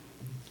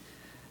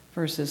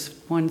verses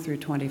 1 through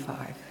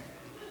 25.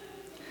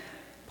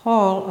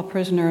 Paul, a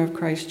prisoner of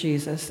Christ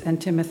Jesus,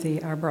 and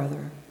Timothy, our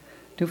brother,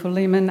 to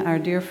Philemon, our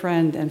dear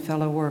friend and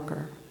fellow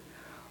worker,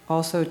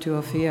 also to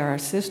Ophia, our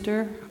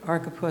sister,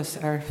 Archippus,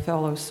 our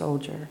fellow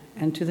soldier,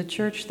 and to the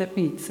church that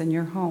meets in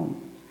your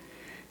home.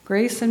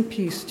 Grace and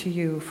peace to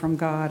you from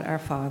God our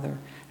Father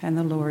and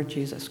the Lord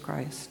Jesus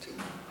Christ.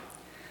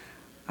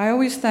 I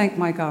always thank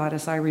my God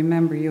as I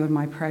remember you in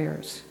my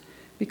prayers,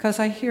 because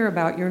I hear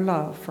about your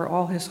love for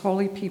all his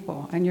holy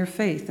people and your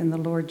faith in the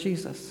Lord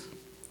Jesus.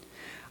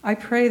 I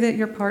pray that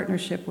your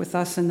partnership with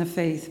us in the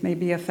faith may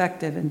be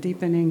effective in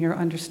deepening your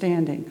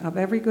understanding of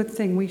every good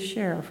thing we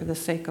share for the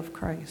sake of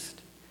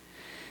Christ.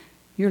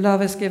 Your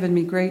love has given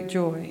me great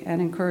joy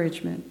and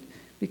encouragement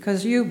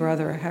because you,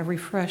 brother, have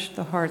refreshed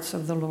the hearts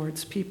of the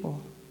Lord's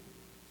people.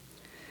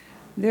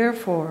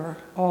 Therefore,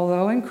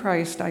 although in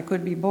Christ I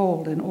could be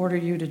bold and order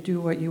you to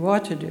do what you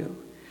ought to do,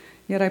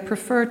 yet I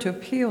prefer to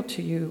appeal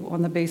to you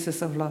on the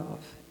basis of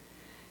love.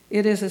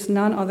 It is as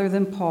none other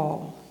than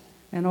Paul,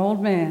 an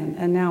old man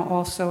and now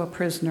also a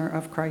prisoner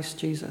of Christ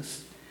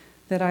Jesus,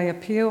 that I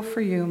appeal for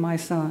you, my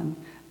son,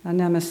 a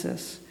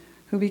nemesis,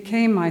 who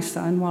became my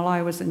son while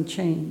I was in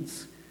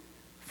chains.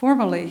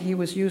 Formerly he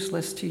was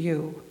useless to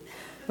you,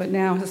 but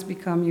now has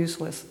become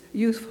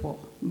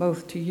useful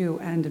both to you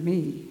and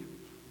me.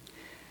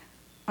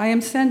 I am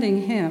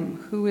sending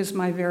him, who is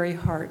my very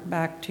heart,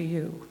 back to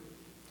you.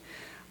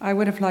 I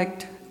would have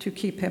liked to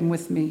keep him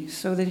with me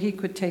so that he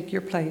could take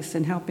your place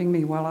in helping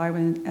me while I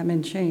am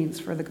in chains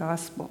for the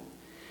gospel.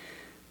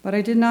 But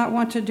I did not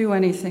want to do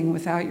anything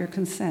without your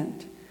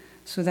consent,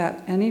 so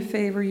that any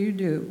favor you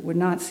do would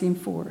not seem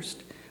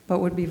forced, but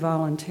would be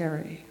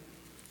voluntary.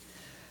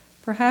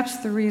 Perhaps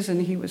the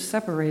reason he was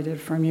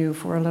separated from you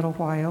for a little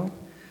while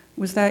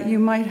was that you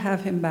might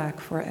have him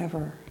back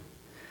forever,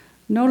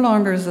 no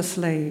longer as a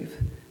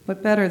slave,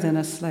 but better than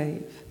a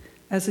slave,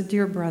 as a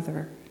dear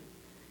brother.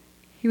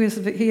 He is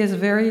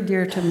very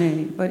dear to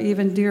me, but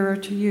even dearer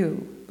to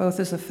you, both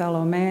as a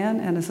fellow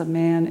man and as a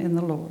man in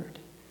the Lord.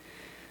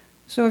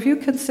 So if you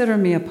consider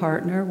me a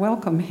partner,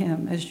 welcome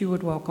him as you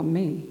would welcome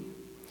me.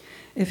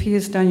 If he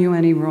has done you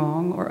any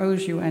wrong or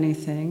owes you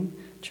anything,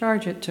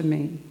 charge it to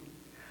me.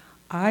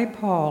 I,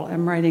 Paul,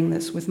 am writing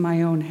this with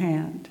my own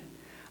hand.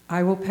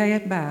 I will pay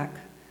it back,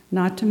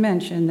 not to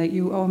mention that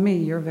you owe me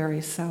your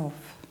very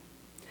self.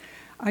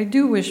 I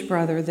do wish,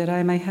 brother, that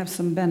I may have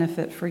some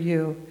benefit from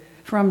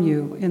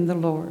you in the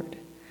Lord.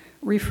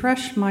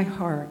 Refresh my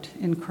heart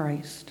in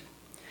Christ.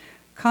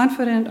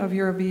 Confident of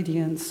your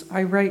obedience,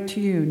 I write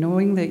to you,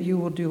 knowing that you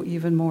will do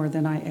even more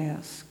than I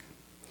ask.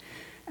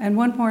 And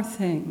one more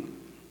thing.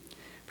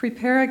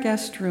 Prepare a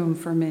guest room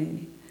for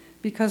me,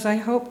 because I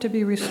hope to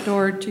be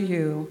restored to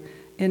you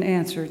in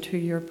answer to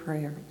your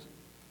prayers.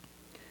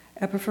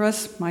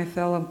 Epaphras, my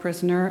fellow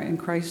prisoner in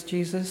Christ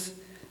Jesus,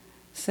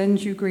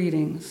 sends you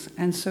greetings,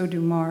 and so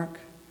do Mark,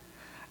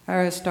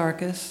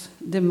 Aristarchus,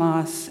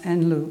 Demas,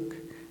 and Luke,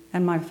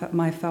 and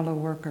my fellow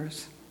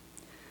workers.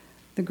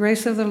 The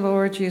grace of the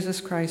Lord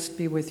Jesus Christ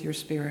be with your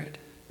spirit.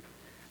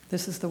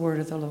 This is the word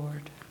of the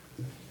Lord.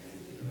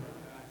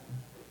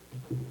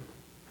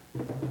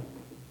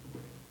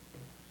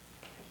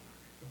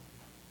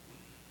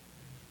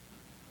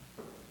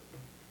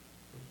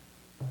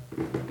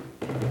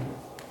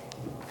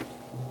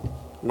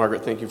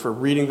 Margaret, thank you for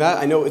reading that.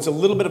 I know it's a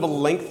little bit of a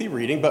lengthy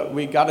reading, but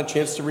we got a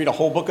chance to read a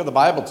whole book of the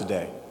Bible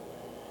today.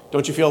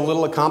 Don't you feel a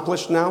little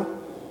accomplished now?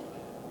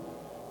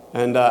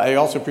 And I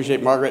also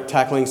appreciate Margaret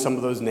tackling some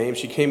of those names.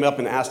 She came up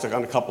and asked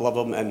on a couple of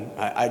them, and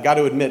I got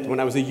to admit, when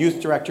I was a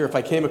youth director, if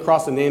I came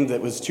across a name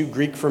that was too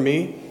Greek for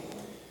me,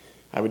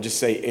 I would just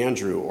say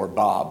Andrew or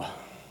Bob.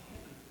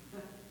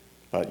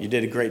 But you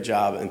did a great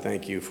job, and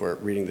thank you for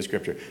reading the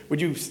scripture. Would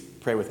you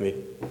pray with me?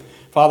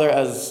 Father,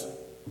 as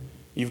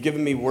you've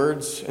given me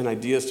words and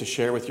ideas to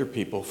share with your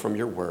people from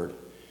your word,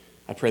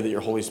 I pray that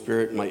your Holy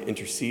Spirit might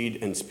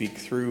intercede and speak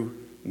through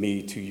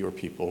me to your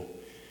people.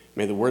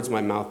 May the words of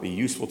my mouth be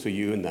useful to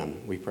you and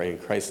them. We pray in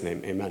Christ's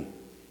name, amen.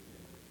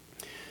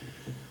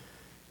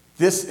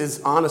 This is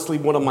honestly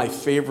one of my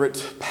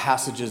favorite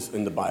passages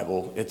in the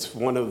Bible. It's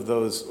one of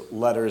those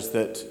letters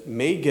that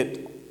may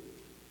get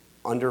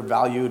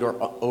undervalued or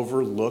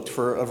overlooked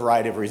for a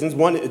variety of reasons.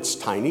 One, it's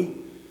tiny.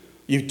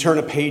 You turn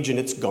a page and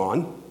it's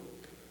gone.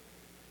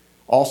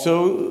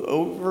 Also,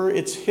 over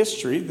its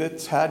history,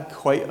 that's had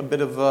quite a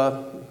bit of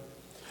a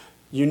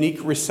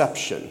unique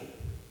reception.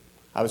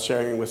 I was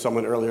sharing with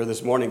someone earlier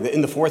this morning that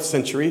in the 4th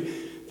century,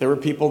 there were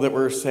people that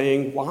were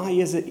saying, why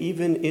is it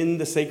even in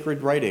the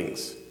sacred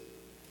writings?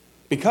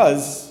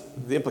 Because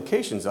the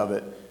implications of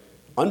it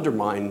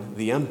undermine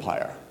the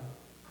empire.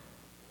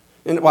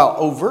 And while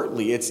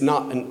overtly it's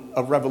not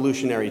a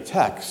revolutionary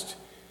text,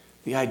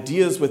 the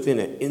ideas within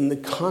it, in the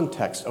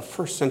context of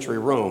 1st century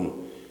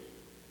Rome,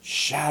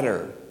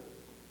 shatter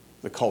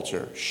the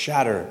culture,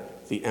 shatter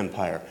the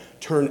empire,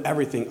 turn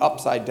everything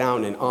upside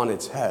down and on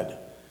its head.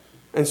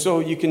 And so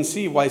you can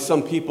see why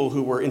some people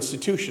who were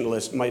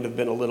institutionalists might have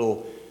been a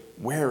little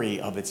wary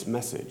of its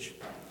message.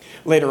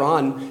 Later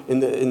on, in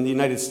the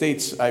United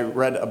States, I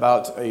read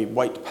about a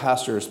white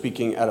pastor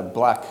speaking at a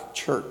black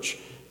church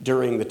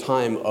during the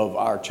time of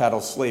our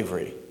chattel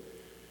slavery.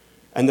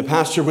 And the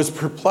pastor was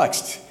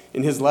perplexed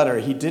in his letter.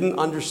 He didn't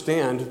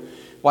understand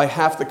why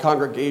half the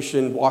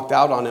congregation walked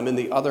out on him and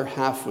the other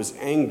half was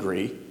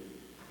angry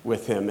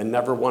with him and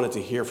never wanted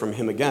to hear from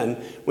him again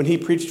when he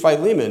preached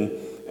Philemon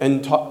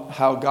and taught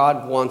how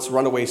God wants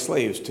runaway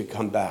slaves to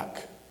come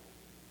back.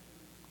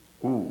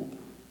 Ooh.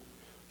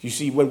 You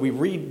see, when we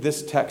read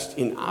this text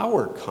in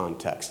our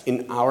context,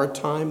 in our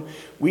time,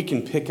 we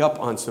can pick up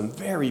on some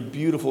very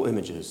beautiful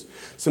images,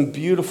 some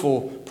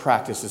beautiful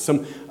practices,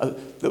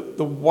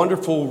 the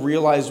wonderful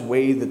realized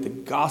way that the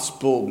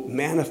gospel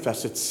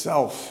manifests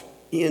itself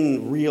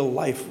in real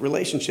life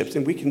relationships.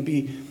 And we can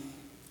be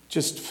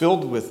just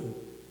filled with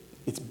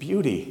its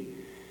beauty.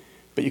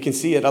 But you can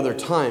see at other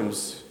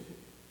times,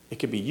 it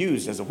can be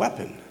used as a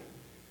weapon.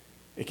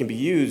 It can be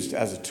used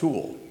as a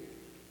tool.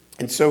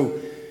 And so,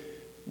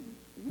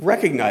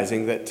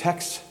 recognizing that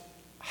texts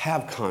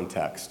have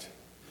context,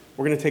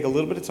 we're going to take a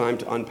little bit of time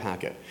to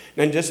unpack it.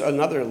 And just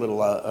another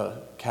little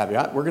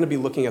caveat, we're going to be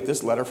looking at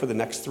this letter for the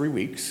next 3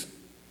 weeks.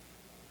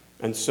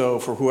 And so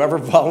for whoever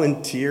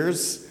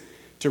volunteers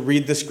to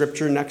read the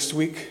scripture next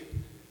week,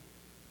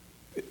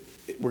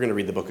 we're going to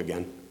read the book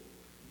again.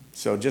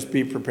 So just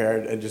be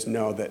prepared and just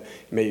know that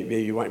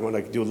maybe you might want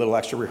to do a little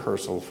extra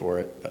rehearsal for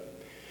it. But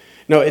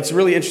no, it's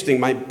really interesting.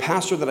 My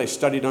pastor that I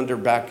studied under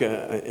back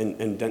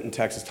in Denton,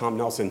 Texas, Tom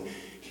Nelson,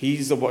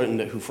 he's the one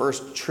who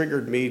first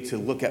triggered me to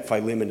look at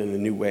Philemon in a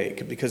new way,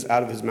 because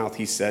out of his mouth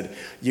he said,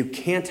 you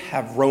can't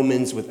have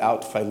Romans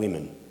without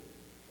Philemon.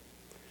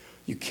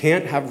 You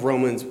can't have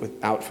Romans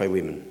without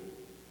Philemon.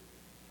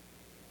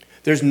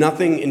 There's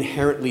nothing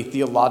inherently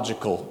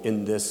theological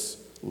in this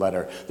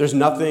letter. There's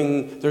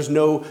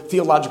no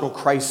theological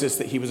crisis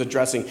that he was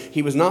addressing.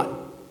 He was not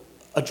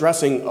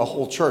addressing a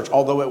whole church,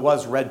 although it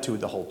was read to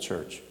the whole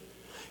church.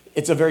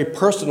 It's a very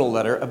personal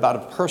letter about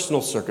a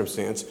personal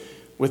circumstance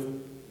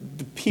with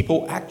the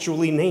people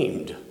actually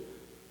named.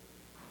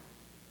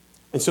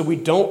 And so we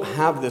don't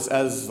have this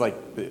as like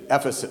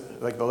Ephesus,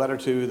 like the letter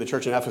to the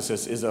church in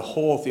Ephesus is a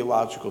whole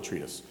theological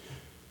treatise.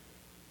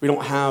 We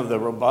don't have the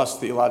robust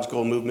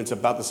theological movements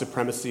about the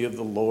supremacy of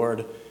the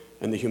Lord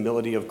and the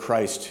humility of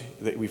Christ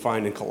that we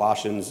find in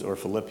Colossians or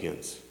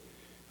Philippians.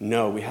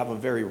 No, we have a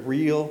very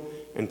real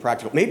and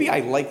practical. Maybe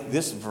I like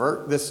this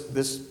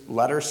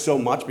letter so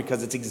much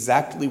because it's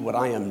exactly what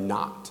I am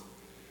not.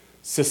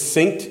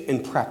 Succinct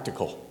and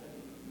practical.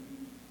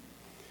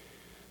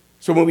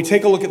 So when we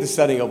take a look at the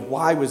setting of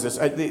why was this,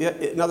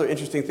 another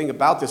interesting thing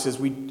about this is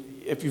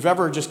if you've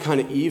ever just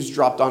kind of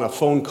eavesdropped on a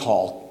phone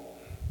call,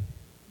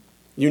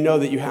 you know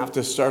that you have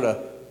to start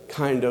to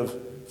kind of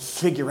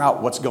figure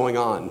out what's going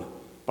on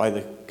by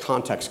the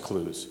context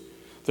clues.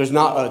 There's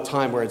not a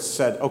time where it's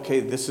said, okay,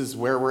 this is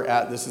where we're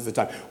at, this is the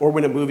time. Or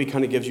when a movie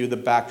kind of gives you the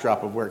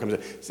backdrop of where it comes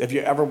in. Have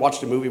you ever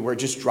watched a movie where it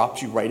just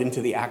drops you right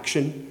into the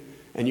action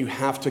and you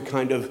have to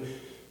kind of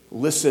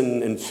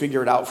listen and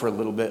figure it out for a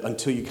little bit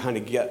until you kind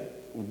of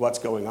get what's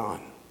going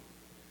on?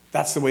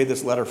 That's the way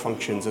this letter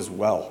functions as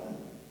well.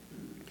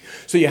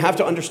 So you have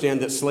to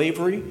understand that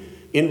slavery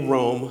in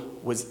Rome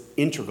was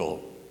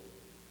integral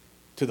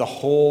to the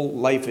whole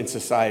life in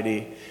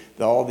society.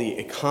 All the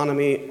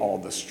economy, all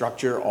the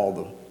structure, all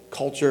the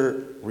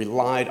culture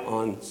relied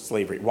on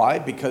slavery. Why?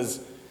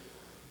 Because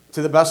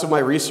to the best of my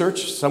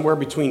research, somewhere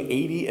between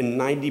 80 and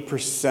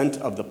 90%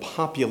 of the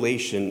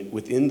population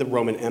within the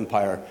Roman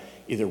Empire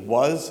either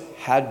was,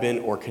 had been,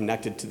 or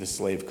connected to the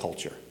slave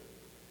culture.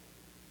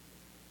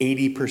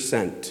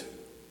 80%.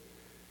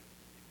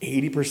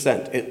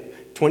 80%.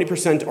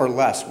 20% or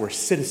less were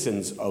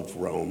citizens of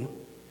Rome,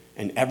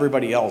 and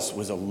everybody else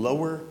was a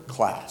lower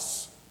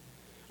class,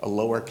 a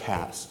lower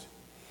caste.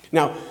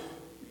 Now,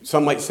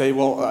 some might say,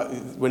 well,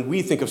 when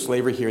we think of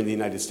slavery here in the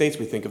United States,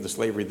 we think of the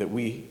slavery that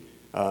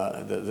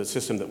the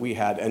system that we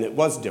had, and it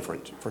was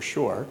different, for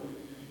sure.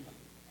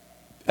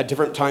 At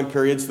different time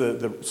periods,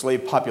 the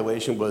slave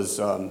population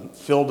was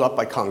filled up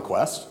by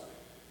conquest,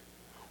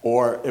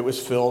 or it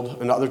was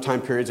filled, in other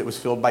time periods, it was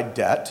filled by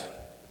debt.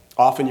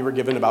 Often you were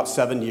given about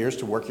 7 years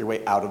to work your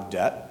way out of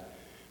debt,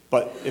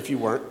 but if you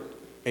weren't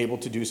able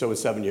to do so in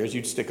 7 years,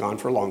 you'd stick on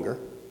for longer.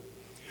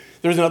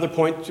 There's another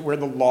point where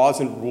the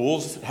laws and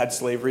rules had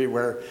slavery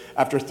where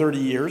after 30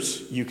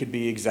 years, you could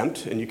be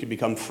exempt and you could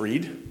become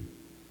freed.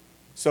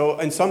 So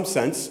in some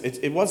sense,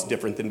 it was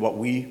different than what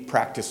we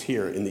practice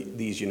here in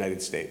these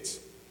United States.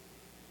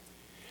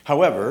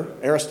 However,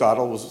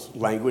 Aristotle's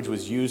language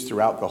was used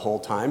throughout the whole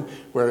time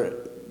where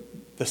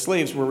the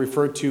slaves were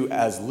referred to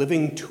as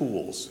living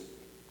tools.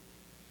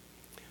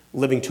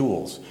 Living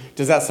tools.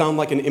 Does that sound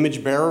like an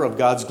image bearer of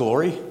God's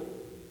glory?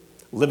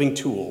 Living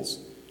tools.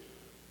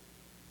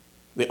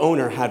 The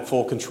owner had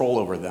full control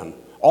over them.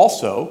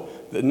 Also,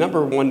 the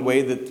number one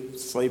way that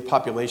slave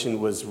population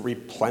was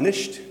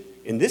replenished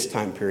in this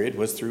time period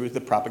was through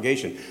the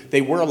propagation.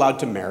 They were allowed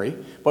to marry,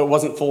 but it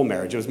wasn't full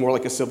marriage. It was more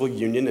like a civil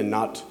union and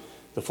not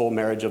the full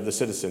marriage of the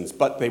citizens.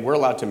 But they were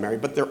allowed to marry,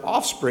 but their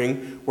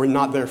offspring were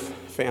not their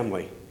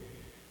family.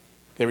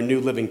 They were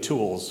new living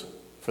tools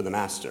for the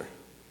master.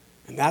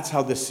 And that's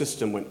how this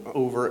system went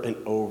over and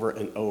over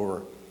and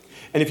over.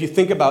 And if you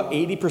think about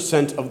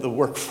 80% of the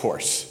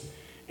workforce,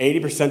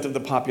 80% of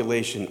the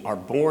population are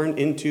born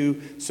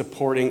into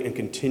supporting and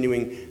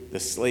continuing the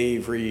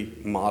slavery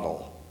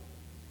model.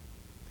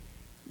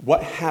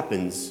 What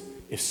happens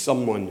if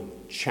someone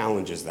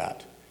challenges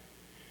that?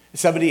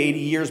 70, 80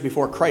 years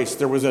before Christ,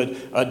 there was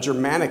a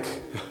Germanic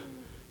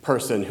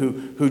person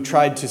who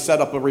tried to set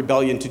up a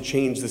rebellion to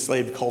change the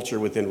slave culture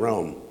within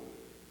Rome.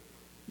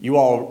 You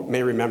all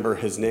may remember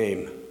his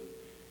name.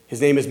 His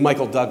name is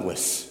Michael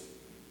Douglas.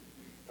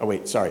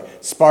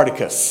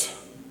 Spartacus.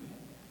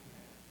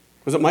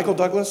 Was it Michael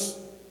Douglas?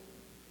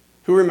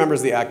 Who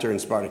remembers the actor in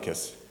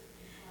Spartacus?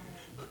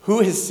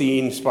 Who has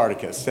seen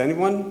Spartacus?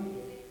 Anyone?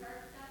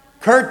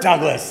 Kirk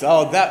Douglas.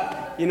 Oh,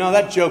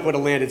 that joke would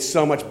have landed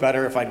so much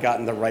better if I'd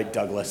gotten the right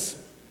Douglas.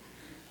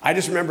 I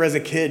just remember as a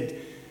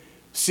kid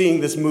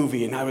seeing this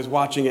movie, and I was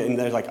watching it, and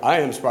they're like, I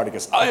am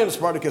Spartacus, I am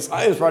Spartacus,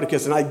 I am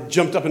Spartacus, and I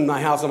jumped up in my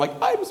house, and I'm like,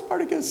 I'm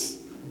Spartacus.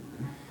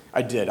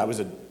 I did. I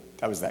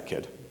was that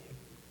kid.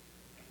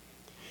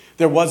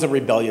 There was a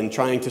rebellion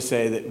trying to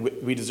say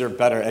that we deserve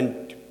better,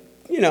 and,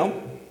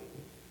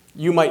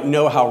 you might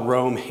know how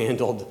Rome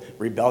handled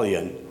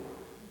rebellion.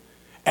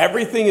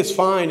 Everything is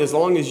fine as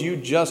long as you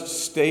just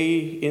stay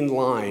in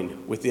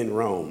line within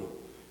Rome.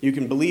 You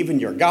can believe in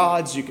your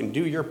gods, you can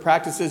do your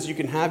practices, you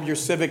can have your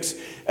civics,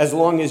 as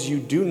long as you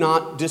do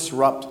not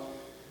disrupt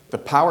the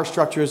power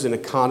structures and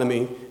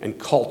economy and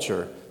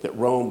culture that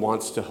Rome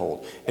wants to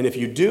hold. And if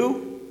you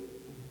do,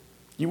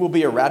 you will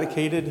be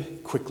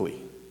eradicated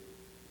quickly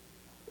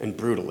and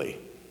brutally.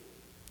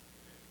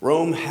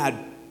 Rome had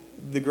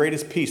the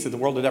greatest peace that the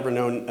world had ever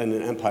known in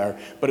an empire,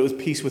 but it was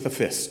peace with a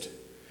fist.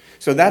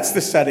 So that's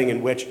the setting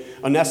in which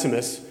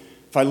Onesimus,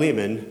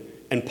 Philemon,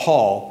 and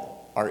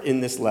Paul are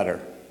in this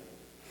letter.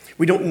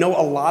 We don't know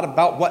a lot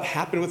about what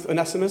happened with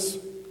Onesimus.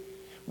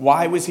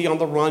 Why was he on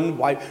the run?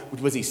 Why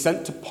was he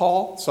sent to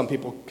Paul? Some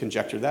people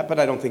conjecture that, but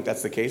I don't think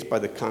that's the case by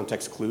the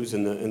context clues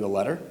in the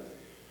letter.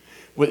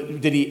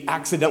 Did he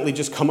accidentally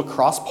just come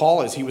across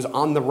Paul as he was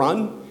on the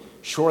run?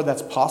 Sure,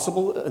 that's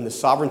possible in the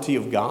sovereignty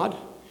of God.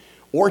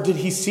 Or did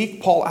he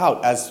seek Paul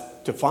out as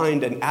to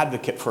find an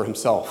advocate for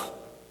himself?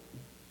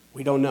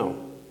 We don't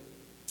know.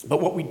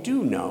 But what we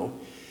do know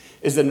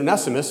is that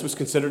Onesimus was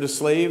considered a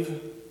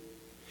slave,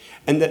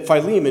 and that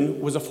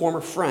Philemon was a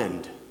former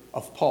friend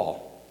of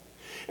Paul,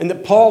 and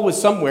that Paul was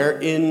somewhere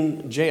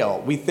in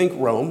jail. We think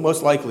Rome,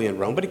 most likely in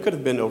Rome, but he could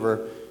have been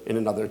over in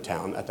another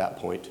town at that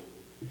point.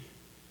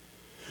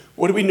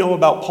 What do we know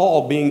about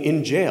Paul being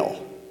in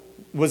jail?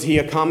 Was he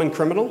a common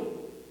criminal?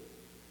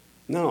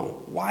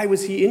 No. Why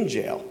was he in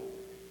jail?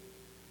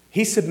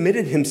 He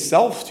submitted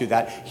himself to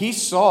that. He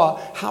saw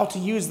how to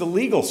use the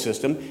legal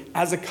system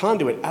as a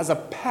conduit, as a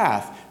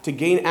path to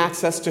gain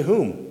access to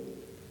whom?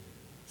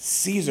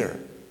 Caesar.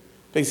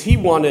 Because he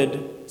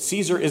wanted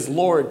Caesar is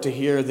Lord to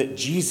hear that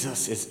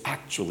Jesus is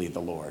actually the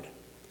Lord.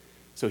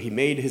 So he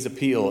made his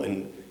appeal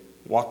and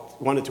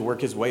wanted to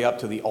work his way up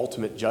to the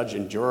ultimate judge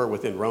and juror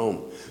within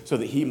Rome so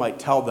that he might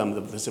tell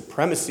them the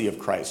supremacy of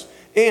Christ,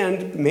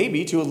 and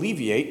maybe to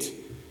alleviate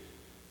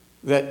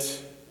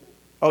that,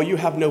 you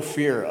have no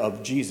fear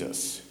of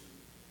Jesus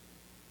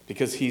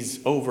because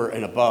he's over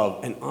and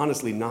above and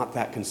honestly not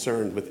that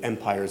concerned with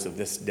empires of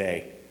this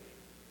day.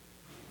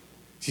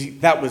 See,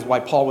 that was why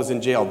Paul was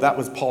in jail. That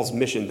was Paul's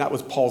mission. That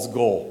was Paul's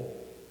goal.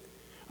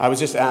 I was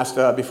just asked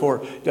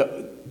before,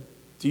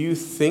 do you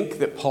think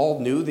that Paul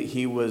knew that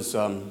he was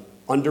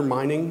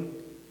undermining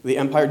the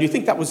empire? Do you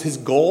think that was his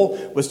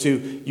goal, was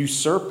to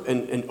usurp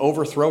and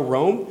overthrow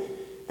Rome?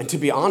 And to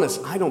be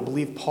honest, I don't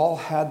believe Paul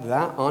had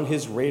that on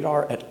his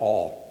radar at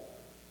all.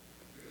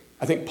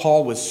 I think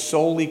Paul was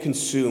solely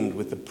consumed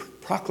with the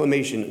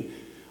proclamation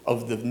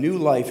of the new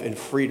life and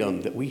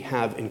freedom that we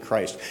have in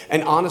Christ.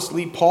 And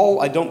honestly,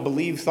 Paul, I don't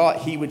believe,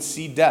 thought he would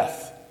see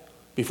death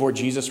before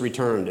Jesus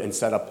returned and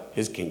set up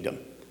his kingdom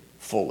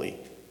fully.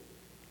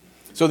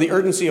 So the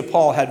urgency of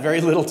Paul had very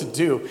little to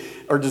do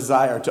or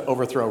desire to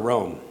overthrow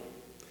Rome.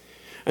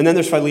 And then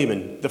there's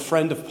Philemon, the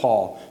friend of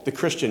Paul, the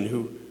Christian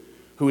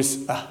who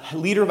is a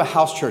leader of a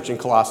house church in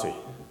Colossae.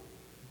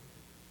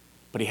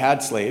 But he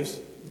had slaves,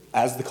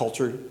 as the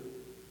culture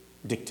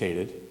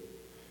dictated.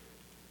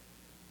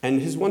 And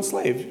his one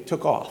slave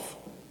took off,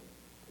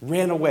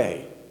 ran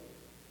away,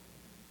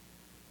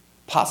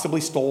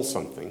 possibly stole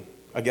something.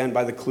 Again,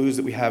 by the clues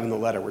that we have in the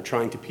letter, we're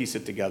trying to piece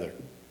it together.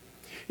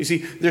 You see,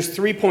 there's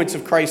 3 points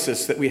of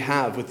crisis that we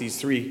have with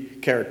these 3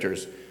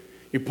 characters.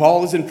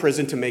 Paul is in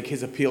prison to make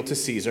his appeal to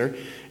Caesar.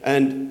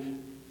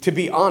 And to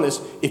be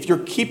honest, if you're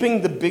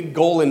keeping the big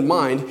goal in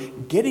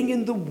mind, getting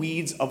in the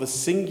weeds of a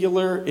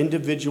singular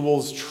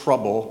individual's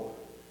trouble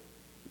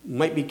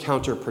might be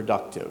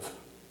counterproductive.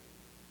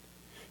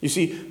 You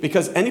see,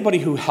 because anybody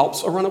who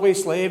helps a runaway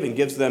slave and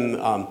gives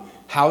them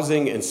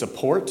housing and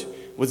support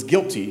was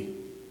guilty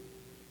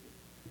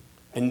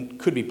and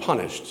could be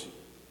punished,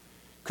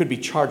 could be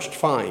charged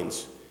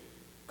fines,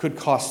 could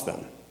cost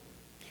them.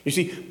 You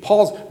see,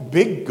 Paul's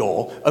big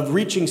goal of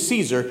reaching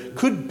Caesar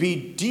could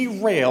be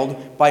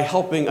derailed by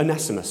helping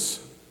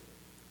Onesimus.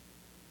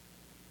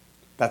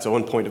 That's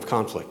one point of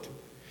conflict.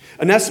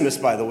 Onesimus,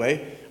 by the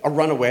way, a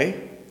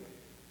runaway,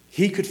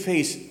 he could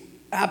face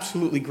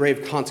absolutely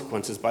grave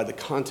consequences by the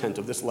content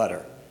of this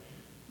letter,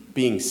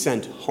 being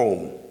sent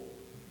home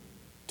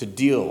to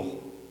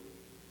deal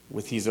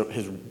with his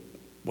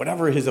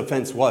whatever his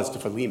offense was to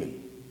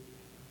Philemon.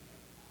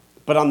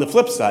 But on the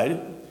flip side,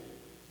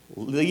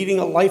 leading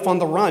a life on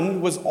the run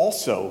was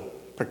also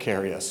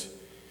precarious.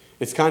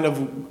 It's kind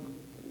of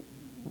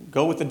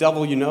go with the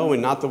devil you know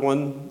and not the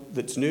one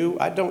that's new.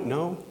 I don't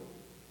know.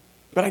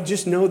 But I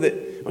just know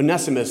that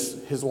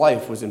Onesimus, his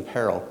life was in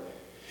peril.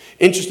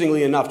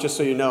 Interestingly enough, just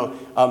so you know,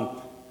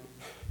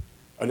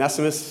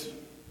 Onesimus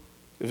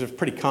is a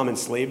pretty common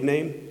slave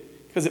name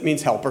because it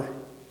means helper.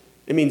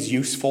 It means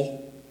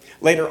useful.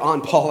 Later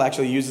on, Paul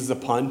actually uses a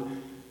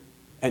pun.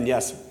 And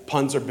yes,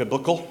 puns are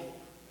biblical.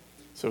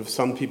 So if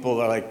some people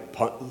are like,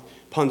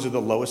 puns are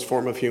the lowest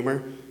form of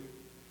humor,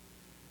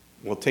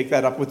 we'll take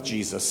that up with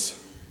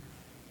Jesus.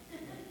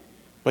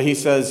 But he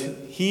says,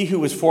 he who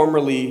was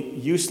formerly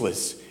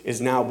useless is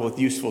now both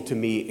useful to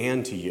me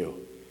and to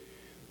you.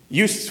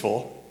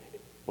 Useful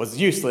was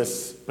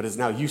useless, but is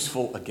now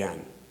useful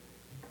again.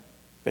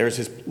 There's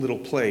his little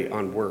play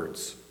on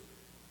words.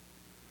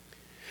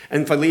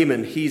 And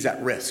Philemon, he's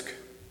at risk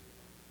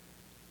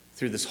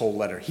through this whole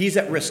letter. He's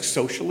at risk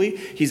socially.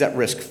 He's at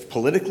risk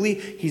politically.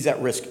 He's at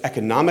risk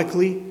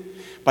economically.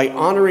 By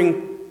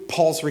honoring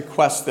Paul's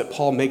request that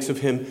Paul makes of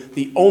him,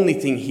 the only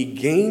thing he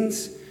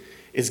gains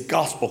is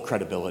gospel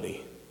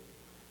credibility,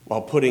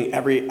 while putting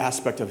every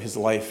aspect of his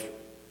life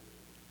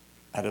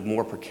at a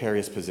more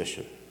precarious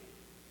position.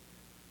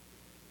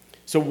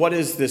 So what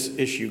is this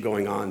issue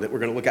going on that we're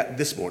going to look at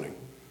this morning?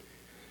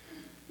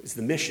 It's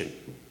the mission.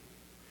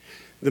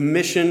 The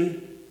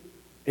mission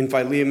in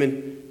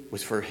Philemon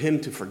was for him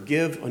to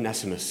forgive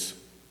Onesimus,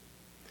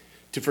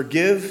 to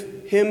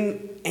forgive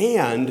him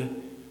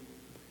and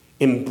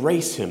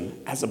embrace him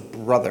as a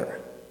brother.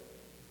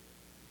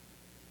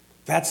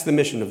 That's the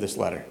mission of this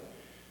letter.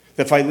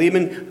 That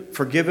Philemon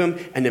forgive him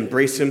and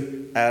embrace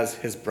him as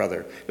his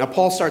brother. Now,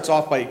 Paul starts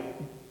off by,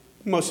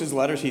 most of his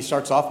letters, he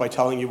starts off by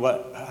telling you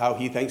how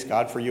he thanks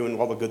God for you and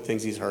all the good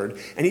things he's heard.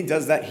 And he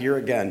does that here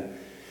again.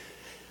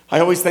 I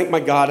always thank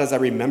my God as I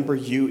remember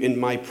you in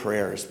my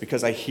prayers,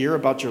 because I hear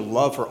about your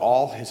love for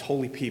all his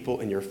holy people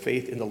and your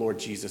faith in the Lord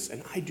Jesus.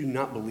 And I do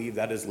not believe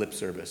that is lip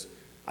service.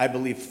 I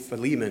believe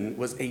Philemon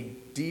was a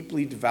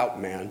deeply devout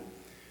man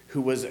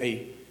who was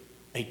a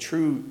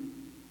true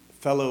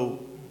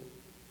fellow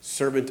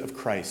servant of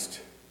Christ,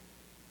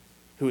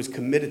 who was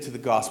committed to the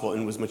gospel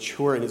and was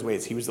mature in his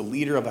ways. He was the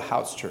leader of a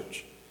house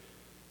church,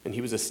 and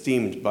he was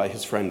esteemed by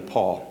his friend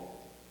Paul.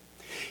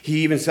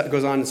 He even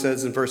goes on and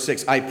says in verse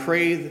 6, I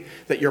pray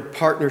that your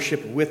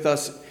partnership with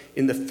us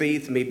in the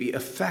faith may be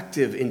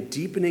effective in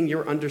deepening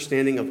your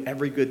understanding of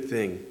every good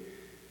thing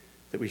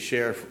that we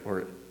share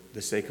for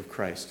the sake of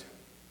Christ.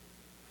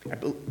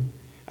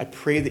 I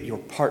pray that your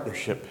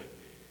partnership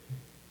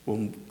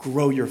will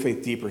grow your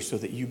faith deeper so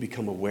that you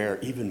become aware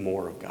even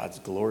more of God's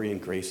glory and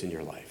grace in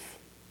your life.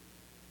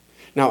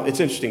 Now,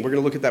 it's interesting. We're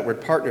going to look at that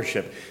word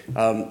partnership.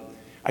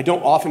 I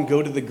don't often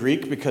go to the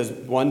Greek because,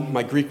 one,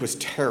 my Greek was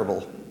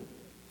terrible,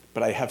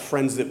 but I have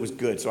friends that was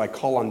good, so I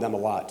call on them a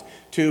lot.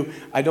 Two,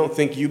 I don't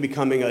think you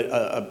becoming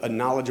a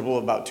knowledgeable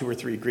about 2 or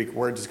 3 Greek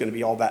words is going to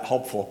be all that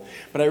helpful.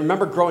 But I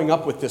remember growing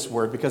up with this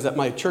word because at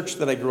my church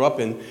that I grew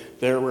up in,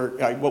 there were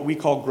what we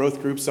call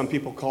growth groups. Some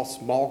people call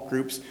small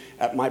groups.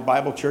 At my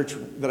Bible church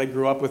that I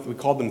grew up with, we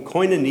called them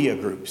koinonia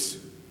groups.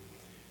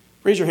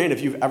 Raise your hand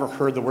if you've ever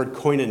heard the word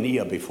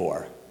koinonia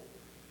before.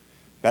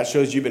 That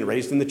shows you've been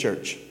raised in the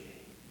church.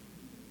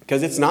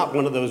 Because it's not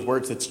one of those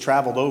words that's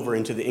traveled over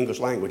into the English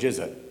language, is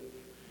it?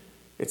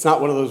 It's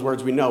not one of those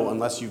words we know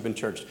unless you've been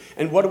churched.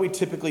 And what do we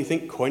typically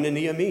think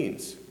koinonia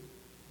means?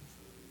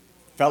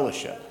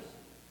 Fellowship.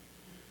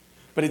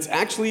 But it's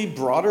actually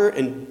broader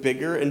and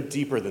bigger and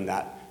deeper than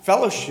that.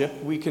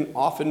 Fellowship we can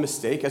often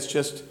mistake as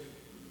just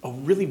a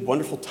really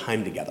wonderful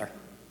time together.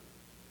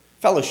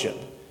 Fellowship,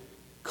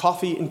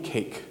 coffee and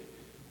cake.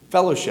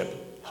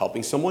 Fellowship,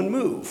 helping someone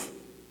move.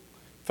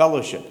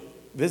 Fellowship,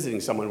 visiting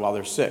someone while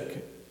they're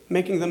sick.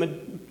 Making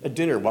them a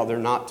dinner while they're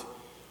not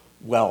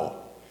well.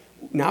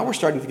 Now we're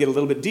starting to get a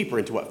little bit deeper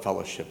into what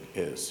fellowship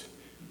is.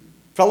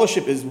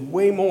 Fellowship is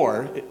way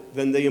more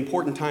than the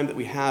important time that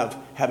we have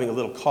having a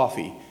little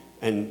coffee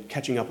and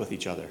catching up with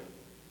each other.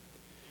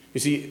 You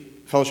see,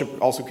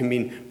 fellowship also can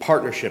mean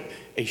partnership,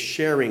 a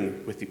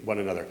sharing with one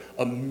another,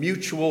 a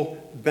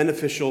mutual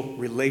beneficial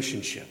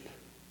relationship.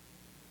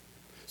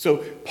 So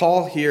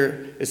Paul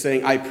here is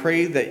saying, I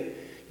pray that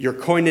your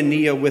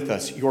koinonia with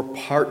us, your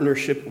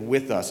partnership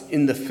with us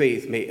in the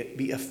faith may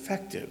be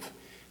effective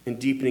in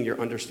deepening your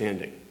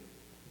understanding.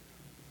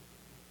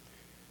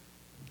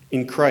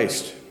 In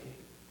Christ,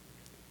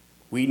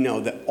 we know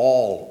that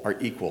all are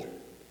equal.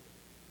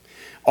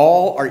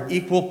 All are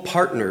equal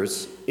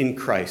partners in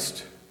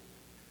Christ.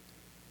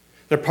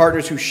 They're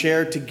partners who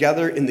share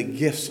together in the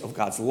gifts of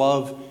God's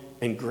love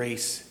and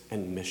grace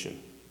and mission.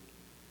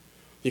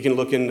 You can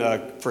look in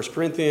 1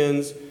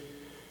 Corinthians,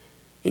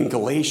 in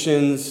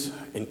Galatians,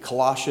 in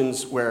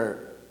Colossians, where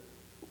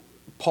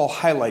Paul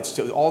highlights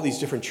to all these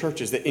different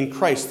churches that in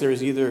Christ there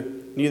is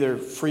neither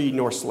free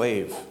nor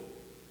slave,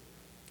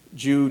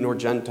 Jew nor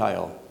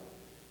Gentile,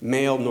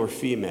 male nor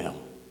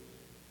female.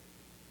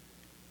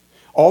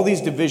 All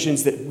these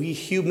divisions that we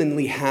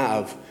humanly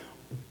have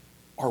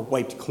are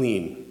wiped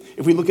clean.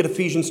 If we look at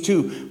Ephesians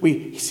 2,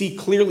 we see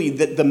clearly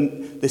that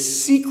the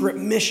secret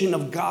mission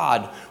of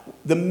God,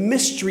 the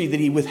mystery that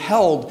he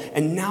withheld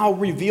and now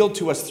revealed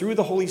to us through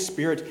the Holy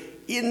Spirit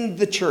in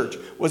the church,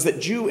 was that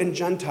Jew and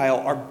Gentile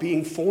are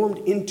being formed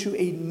into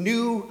a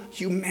new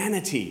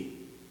humanity.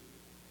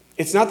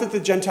 It's not that the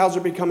Gentiles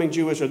are becoming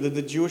Jewish or that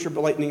the Jewish are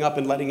lightening up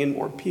and letting in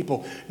more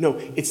people. No,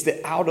 it's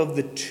that out of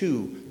the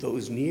two,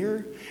 those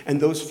near and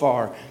those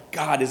far,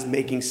 God is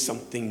making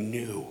something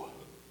new.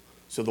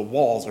 So the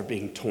walls are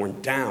being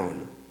torn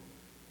down.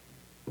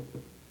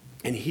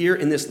 And here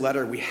in this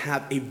letter, we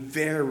have a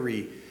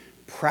very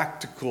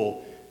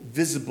practical,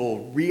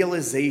 visible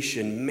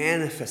realization,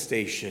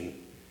 manifestation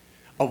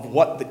of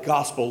what the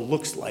gospel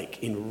looks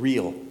like in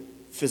real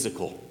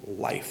physical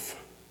life.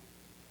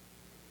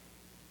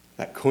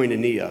 That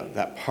koinonia,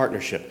 that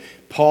partnership.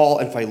 Paul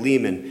and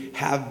Philemon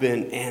have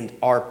been and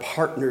are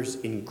partners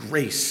in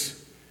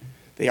grace.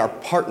 They are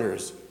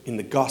partners in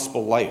the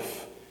gospel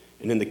life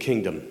and in the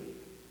kingdom.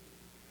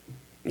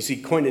 You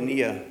see,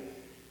 koinonia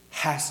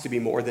has to be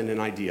more than an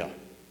idea.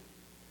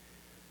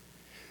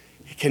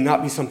 It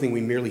cannot be something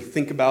we merely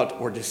think about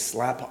or just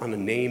slap on the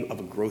name of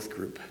a growth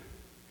group.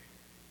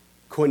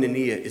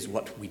 Koinonia is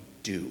what we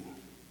do.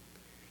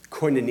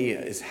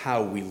 Koinonia is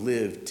how we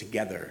live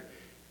together,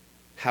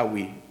 how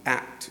we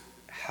act,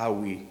 how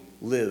we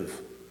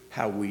live,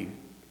 how we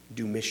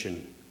do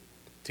mission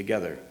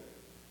together.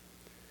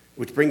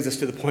 Which brings us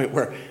to the point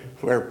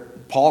where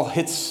Paul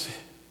hits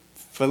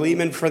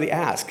Philemon for the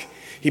ask.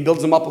 He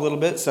builds him up a little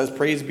bit, says,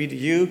 praise be to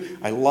you.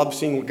 I love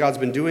seeing what God's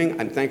been doing.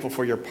 I'm thankful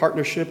for your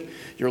partnership.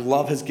 Your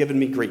love has given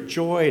me great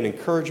joy and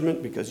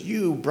encouragement because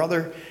you,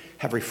 brother,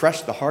 have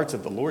refreshed the hearts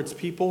of the Lord's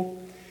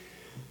people.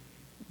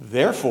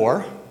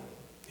 Therefore,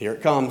 here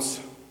it comes.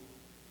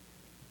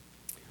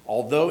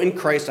 Although in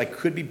Christ I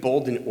could be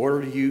bold in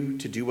order you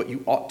to do what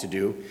you ought to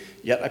do,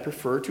 yet I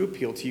prefer to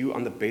appeal to you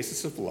on the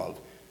basis of love.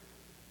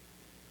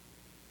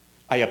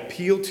 I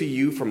appeal to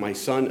you for my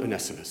son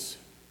Onesimus,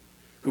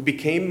 who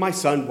became my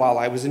son while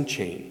I was in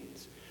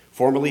chains.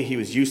 Formerly he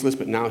was useless,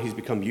 but now he's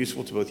become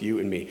useful to both you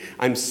and me.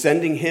 I'm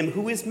sending him,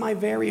 who is my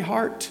very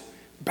heart,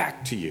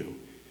 back to you.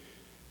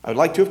 I would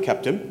like to have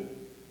kept him,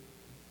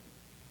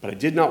 but I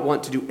did not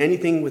want to do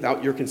anything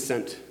without your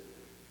consent,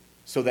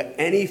 so that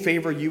any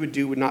favor you would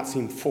do would not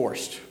seem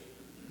forced,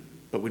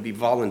 but would be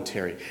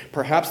voluntary.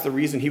 Perhaps the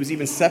reason he was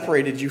even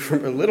separated you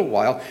for a little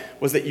while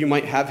was that you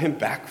might have him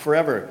back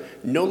forever,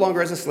 no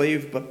longer as a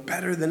slave, but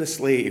better than a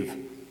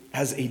slave,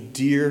 as a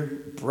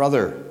dear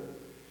brother.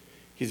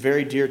 He's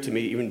very dear to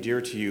me, even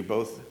dear to you,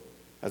 both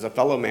as a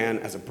fellow man,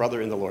 as a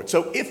brother in the Lord.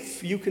 So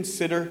if you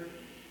consider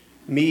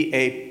me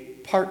a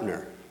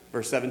partner,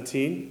 verse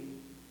 17,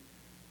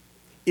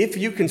 if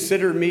you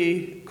consider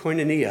me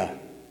koinonia,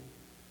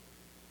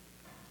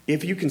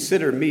 if you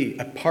consider me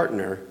a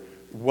partner,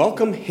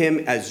 welcome him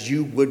as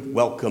you would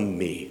welcome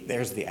me.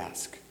 There's the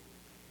ask.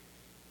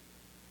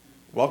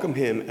 Welcome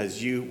him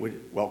as you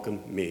would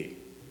welcome me.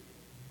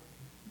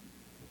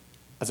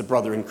 As a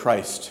brother in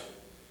Christ,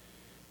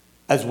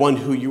 as one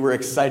who you were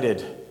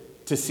excited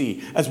to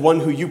see, as one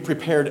who you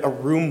prepared a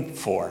room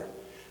for,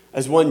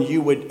 as one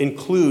you would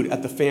include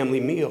at the family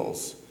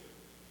meals,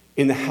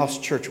 in the house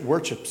church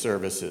worship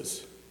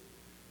services,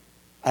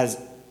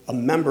 as a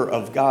member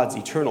of God's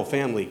eternal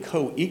family,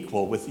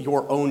 co-equal with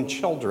your own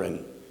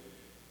children.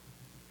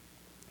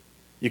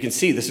 You can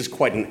see this is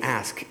quite an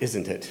ask,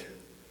 isn't it?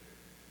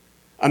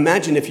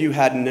 Imagine if you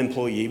had an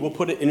employee, we'll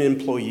put it in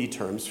employee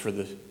terms for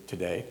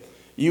today.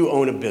 You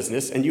own a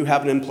business and you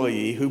have an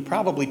employee who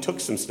probably took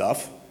some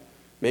stuff,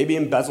 maybe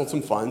embezzled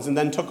some funds, and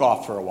then took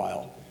off for a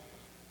while.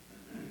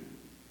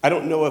 I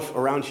don't know if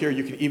around here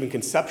you can even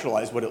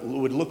conceptualize what it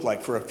would look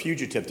like for a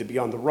fugitive to be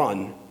on the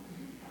run.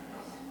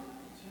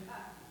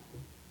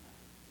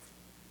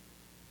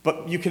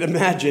 But you can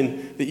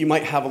imagine that you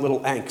might have a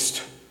little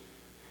angst.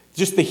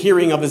 Just the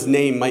hearing of his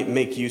name might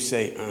make you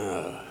say,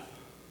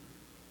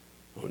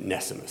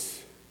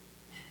 Onesimus.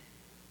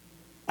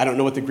 I don't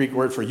know what the Greek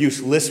word for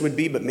useless would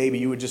be, but maybe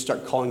you would just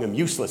start calling him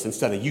useless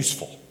instead of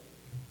useful.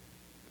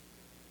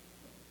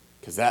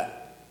 Because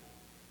that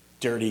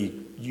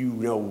dirty, you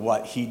know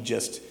what, he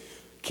just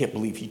can't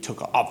believe he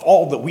took off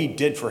all that we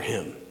did for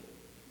him.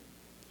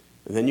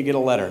 And then you get a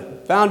letter.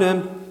 Found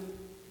him.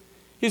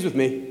 He's with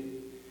me.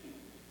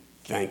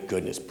 Thank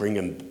goodness. Bring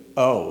him.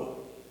 Oh,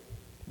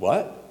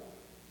 what?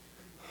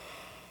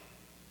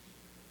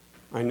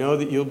 I know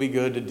that you'll be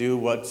good to do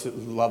what's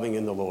loving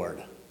in the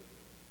Lord.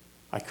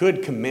 I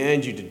could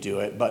command you to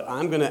do it, but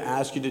I'm going to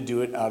ask you to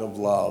do it out of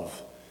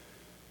love.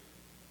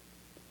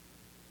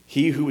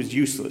 He who was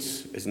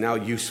useless is now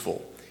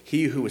useful.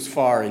 He who was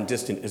far and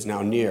distant is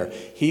now near.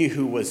 He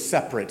who was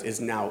separate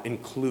is now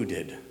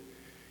included.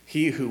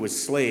 he who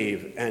was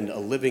slave and a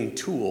living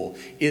tool,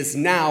 is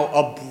now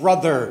a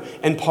brother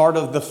and part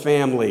of the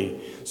family.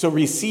 So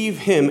receive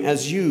him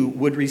as you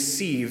would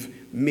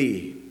receive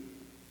me.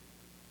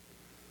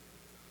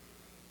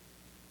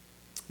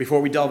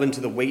 Before we delve into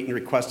the weight and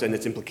request and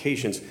its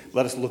implications,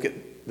 let us look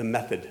at the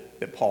method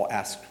that Paul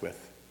asked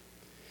with.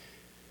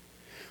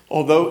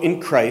 Although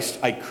in Christ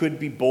I could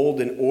be bold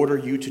and order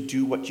you to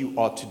do what you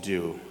ought to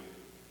do,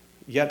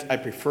 yet I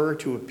prefer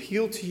to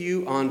appeal to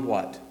you on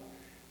what?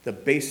 The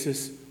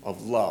basis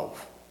of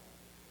love.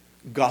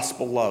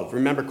 Gospel love.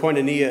 Remember,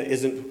 koinonia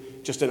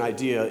isn't just an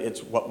idea,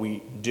 it's what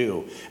we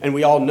do. And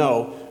we all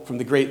know from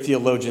the great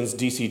theologians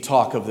DC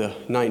Talk of the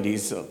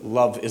 90s,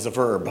 love is a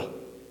verb.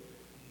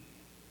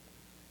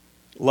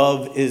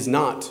 Love is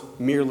not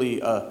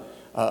merely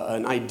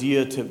an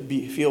idea to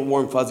feel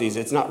warm fuzzies.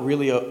 It's not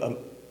really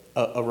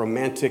a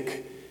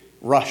romantic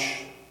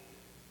rush.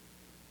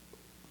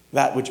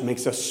 That which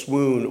makes us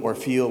swoon or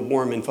feel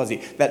warm and fuzzy.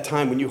 That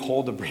time when you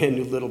hold a brand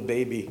new little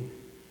baby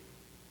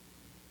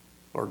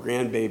or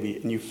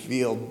grandbaby and you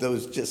feel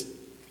those just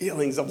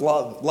feelings of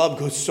love. Love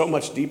goes so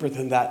much deeper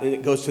than that, and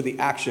it goes to the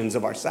actions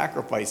of our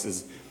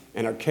sacrifices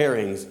and our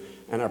carings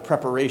and our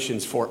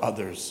preparations for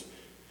others.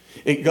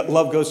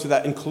 Love goes to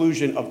that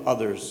inclusion of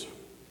others.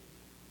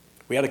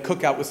 We had a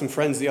cookout with some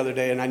friends the other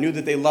day, and I knew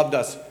that they loved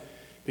us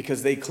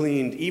because they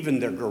cleaned even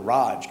their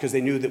garage, because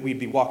they knew that we'd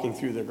be walking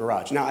through their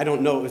garage. Now, I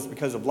don't know if it was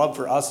because of love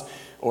for us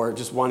or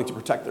just wanting to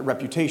protect their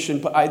reputation,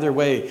 but either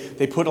way,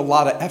 they put a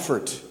lot of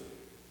effort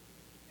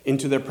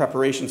into their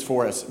preparations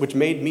for us, which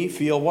made me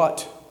feel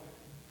what?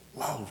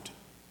 Loved.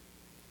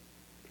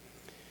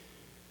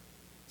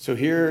 So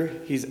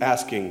here he's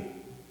asking,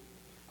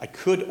 I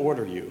could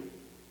order you.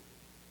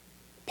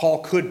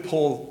 Paul could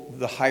pull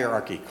the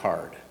hierarchy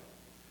card.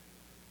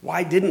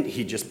 Why didn't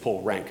he just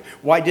pull rank?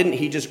 Why didn't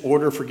he just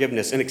order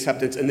forgiveness and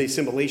acceptance and the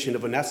assimilation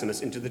of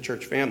Onesimus into the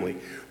church family?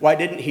 Why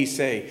didn't he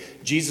say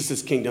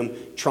Jesus' kingdom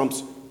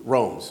trumps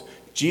Rome's?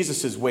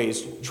 Jesus'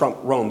 ways trump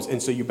Rome's,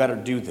 and so you better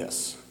do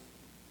this.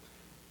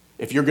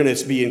 If you're going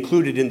to be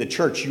included in the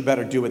church, you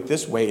better do it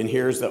this way, and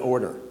here's the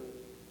order.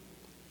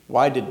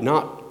 Why did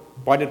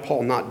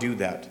Paul not do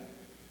that?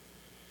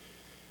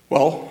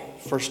 Well,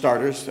 for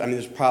starters,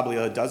 there's probably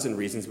a dozen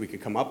reasons we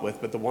could come up with,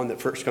 but the one that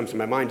first comes to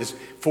my mind is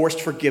forced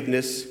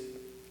forgiveness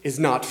is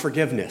not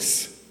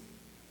forgiveness.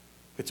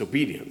 It's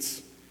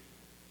obedience.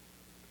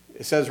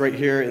 It says right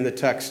here in the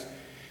text,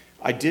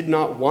 I did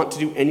not want to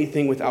do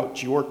anything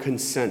without your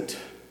consent.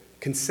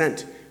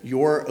 Consent,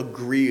 your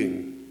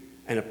agreeing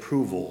and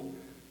approval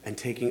and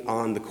taking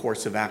on the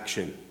course of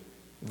action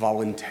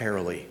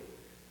voluntarily.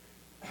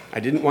 I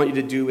didn't want you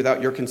to do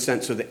without your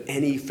consent so that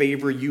any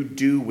favor you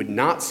do would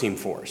not seem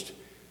forced,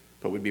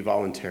 but would be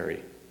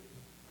voluntary.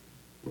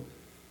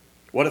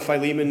 What if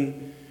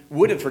Philemon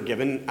would have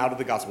forgiven out of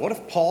the gospel? What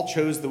if Paul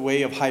chose the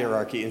way of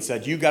hierarchy and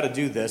said, you got to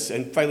do this,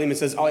 and Philemon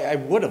says, oh, I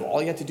would have. All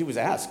you had to do was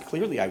ask.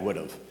 Clearly I would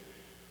have.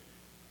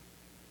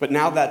 But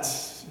now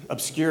that's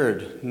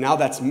obscured. Now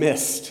that's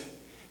missed.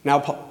 Now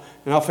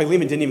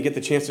Philemon didn't even get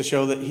the chance to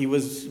show that he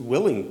was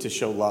willing to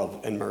show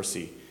love and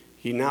mercy.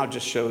 He now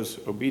just shows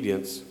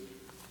obedience.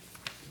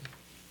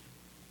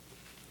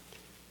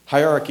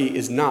 Hierarchy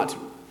is not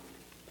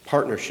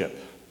partnership.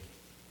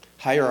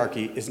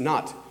 Hierarchy is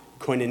not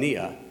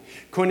koinonia.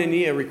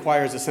 Koinonia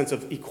requires a sense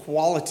of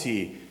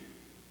equality.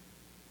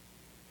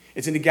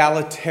 It's an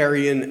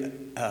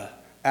egalitarian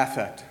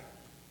affect.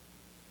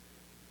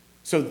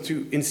 So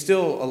to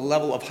instill a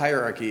level of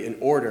hierarchy and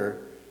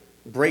order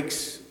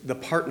breaks the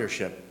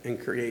partnership and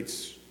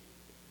creates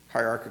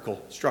hierarchical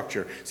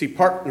structure. See,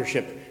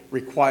 partnership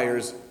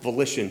requires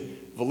volition.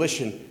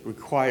 Volition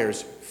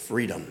requires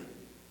freedom.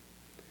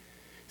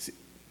 See,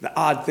 the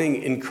odd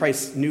thing in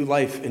Christ's new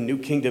life and new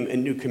kingdom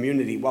and new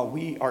community, while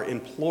we are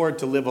implored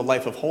to live a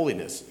life of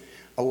holiness,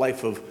 a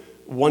life of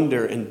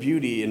wonder and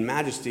beauty and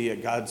majesty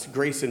at God's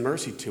grace and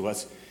mercy to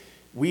us,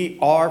 we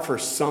are, for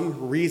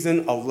some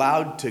reason,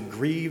 allowed to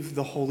grieve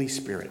the Holy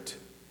Spirit.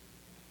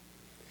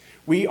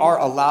 We are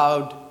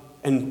allowed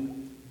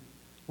and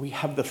we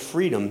have the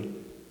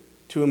freedom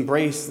to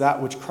embrace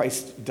that which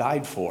Christ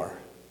died for,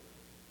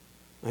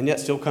 and yet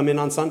still come in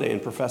on Sunday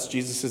and profess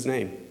Jesus'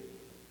 name.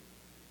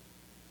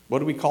 What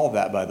do we call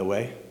that, by the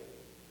way?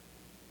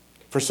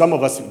 For some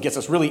of us, it gets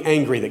us really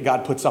angry that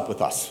God puts up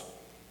with us.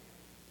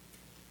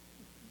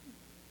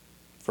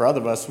 For other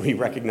of us, we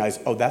recognize,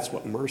 oh, that's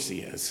what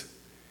mercy is.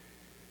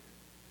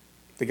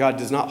 That God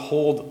does not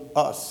hold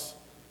us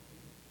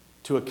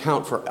to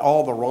account for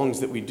all the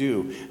wrongs that we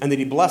do, and that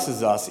he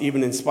blesses us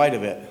even in spite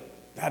of it.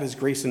 That is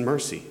grace and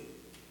mercy.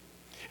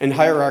 And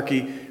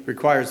hierarchy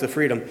requires the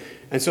freedom.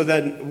 And so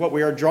then what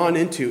we are drawn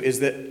into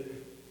is that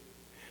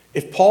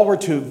if Paul were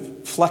to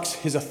flex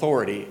his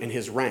authority and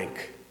his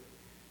rank,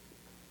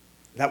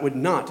 that would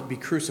not be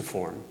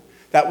cruciform.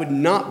 That would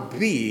not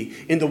be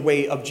in the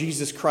way of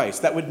Jesus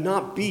Christ. That would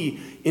not be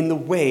in the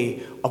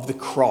way of the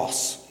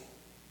cross.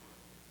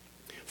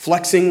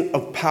 Flexing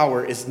of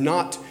power is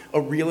not a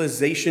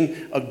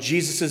realization of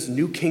Jesus'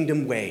 new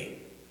kingdom way.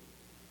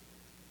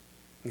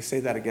 Let me say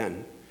that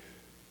again.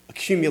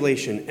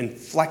 accumulation, and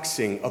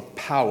flexing of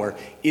power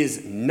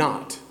is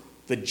not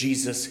the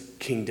Jesus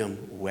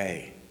kingdom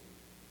way.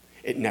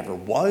 It never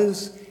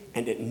was,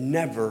 and it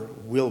never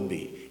will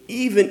be.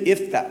 Even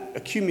if that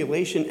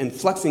accumulation and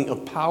flexing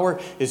of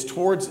power is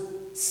towards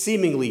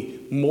seemingly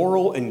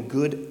moral and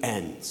good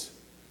ends.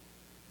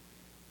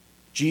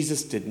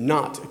 Jesus did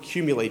not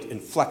accumulate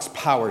and flex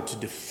power to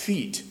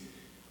defeat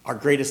our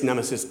greatest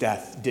nemesis,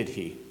 death, did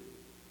he?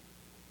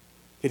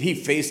 Did he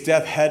face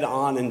death head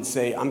on and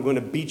say, I'm going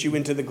to beat you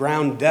into the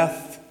ground,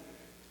 death?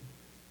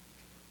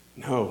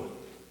 No.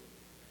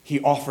 He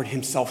offered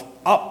himself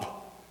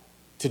up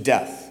to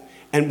death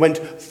and went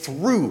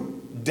through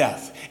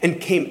death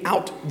and came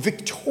out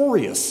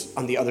victorious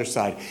on the other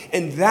side.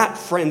 And that,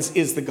 friends,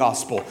 is the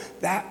gospel.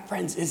 That,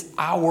 friends, is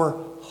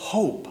our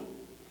hope.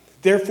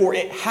 Therefore,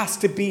 it has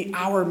to be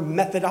our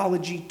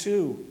methodology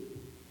too.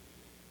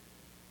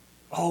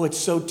 Oh, it's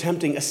so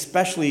tempting,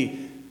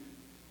 especially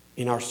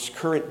in our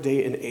current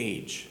day and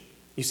age.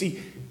 You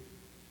see,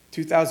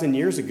 2,000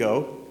 years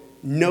ago,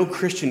 no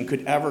Christian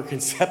could ever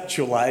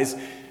conceptualize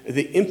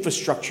the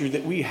infrastructure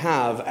that we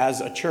have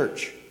as a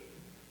church.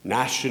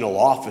 National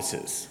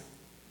offices,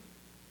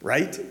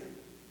 right?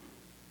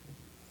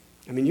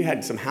 I mean, you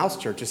had some house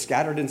churches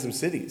scattered in some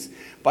cities.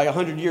 By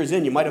 100 years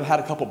in, you might have had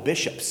a couple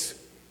bishops.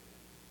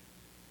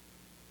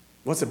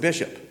 What's a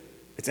bishop?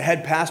 It's a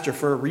head pastor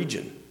for a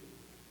region.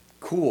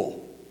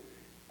 Cool.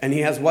 And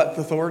he has what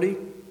authority?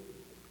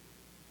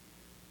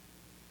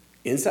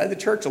 Inside the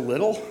church, a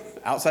little.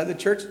 Outside the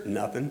church,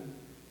 nothing.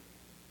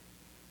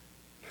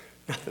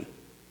 Nothing.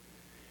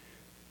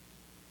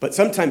 But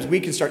sometimes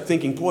we can start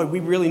thinking, boy, we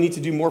really need to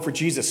do more for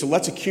Jesus. So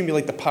let's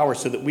accumulate the power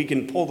so that we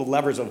can pull the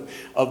levers of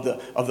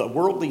the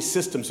worldly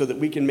system so that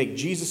we can make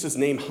Jesus'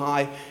 name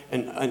high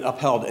and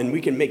upheld. And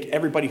we can make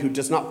everybody who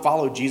does not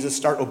follow Jesus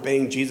start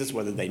obeying Jesus,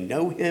 whether they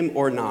know him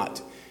or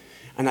not.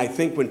 And I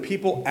think when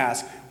people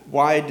ask,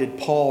 why did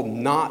Paul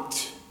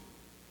not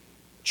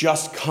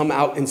just come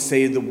out and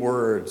say the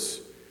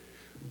words,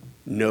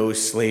 no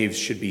slaves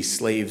should be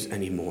slaves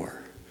anymore?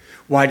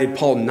 Why did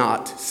Paul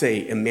not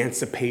say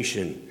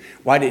emancipation?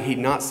 Why did he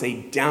not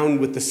say down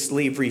with the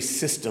slavery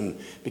system?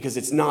 Because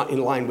it's not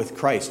in line with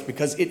Christ.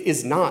 Because it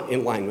is not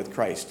in line with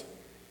Christ.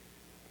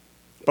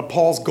 But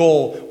Paul's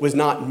goal was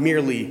not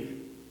merely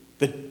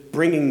the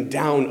bringing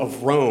down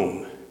of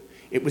Rome.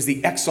 It was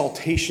the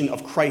exaltation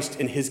of Christ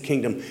and his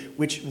kingdom,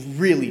 which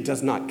really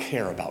does not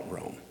care about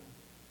Rome.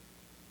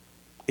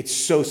 It's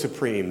so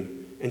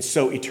supreme and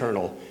so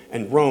eternal,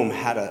 and Rome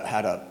had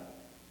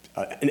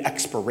an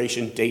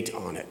expiration date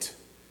on it.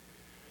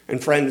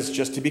 And friends,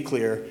 just to be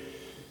clear,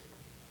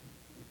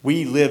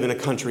 we live in a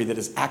country that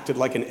has acted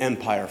like an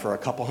empire for a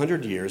couple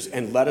hundred years,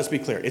 and let us be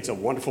clear, it's a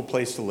wonderful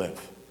place to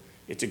live.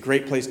 It's a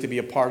great place to be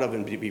a part of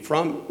and to be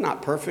from.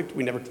 Not perfect,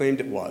 we never claimed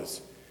it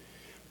was.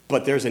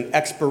 But there's an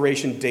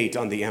expiration date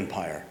on the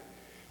empire,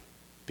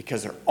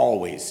 because there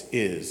always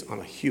is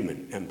on a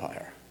human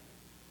empire.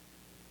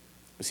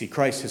 You see,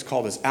 Christ has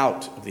called us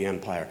out of the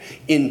empire,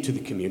 into the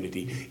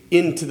community,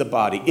 into the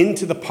body,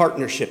 into the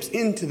partnerships,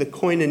 into the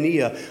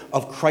koinonia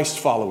of Christ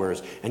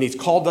followers. And he's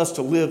called us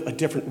to live a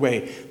different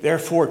way.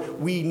 Therefore,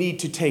 we need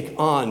to take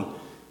on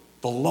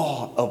the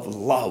law of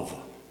love.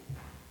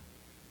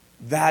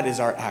 That is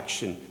our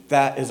action.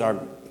 That is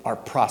our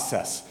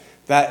process.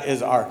 That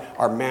is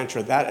our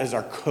mantra. That is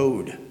our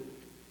code.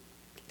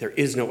 There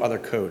is no other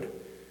code.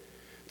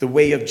 The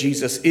way of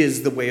Jesus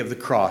is the way of the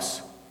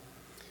cross.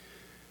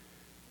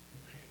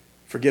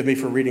 Forgive me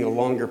for reading a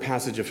longer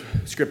passage of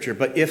Scripture,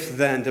 but if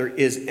then there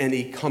is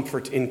any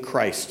comfort in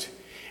Christ,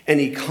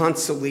 any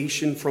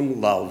consolation from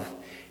love,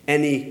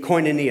 any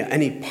koinonia,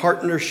 any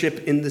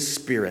partnership in the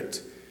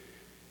Spirit,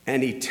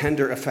 any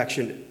tender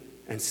affection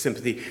and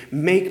sympathy,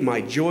 make my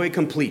joy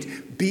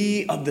complete.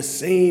 Be of the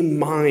same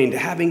mind,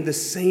 having the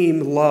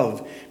same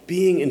love,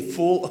 being in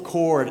full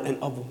accord and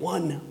of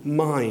one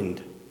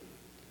mind.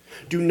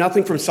 Do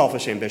nothing from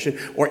selfish ambition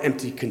or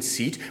empty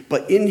conceit,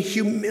 but in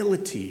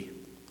humility,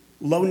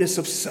 lowness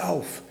of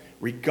self,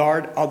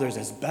 regard others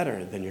as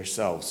better than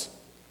yourselves.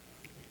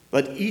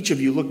 Let each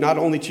of you look not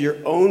only to your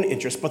own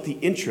interests, but the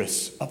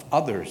interests of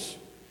others.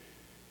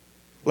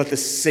 Let the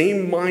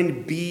same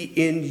mind be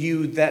in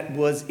you that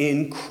was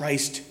in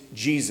Christ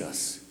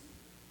Jesus.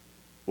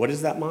 What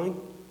is that mind?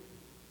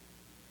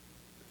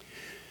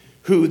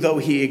 Who, though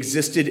he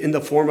existed in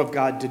the form of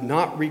God, did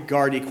not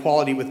regard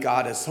equality with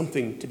God as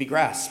something to be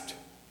grasped.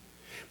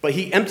 But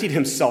he emptied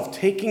himself,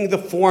 taking the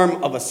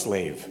form of a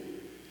slave,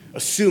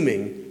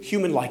 assuming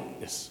human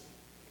likeness.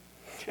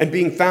 And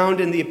being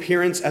found in the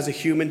appearance as a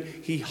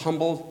human, he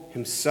humbled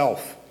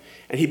himself,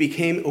 and he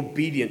became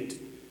obedient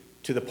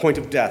to the point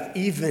of death,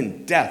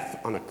 even death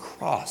on a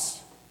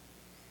cross.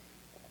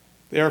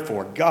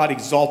 Therefore, God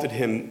exalted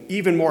him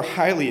even more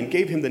highly and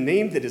gave him the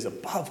name that is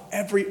above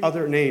every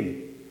other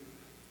name,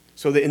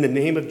 so that in the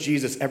name of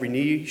Jesus every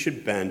knee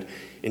should bend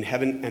in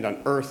heaven and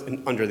on earth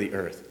and under the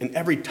earth, and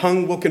every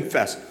tongue will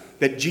confess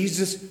that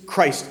Jesus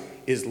Christ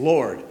is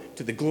Lord,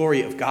 to the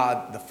glory of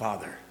God the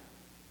Father.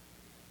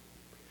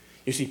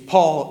 You see,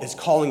 Paul is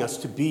calling us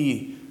to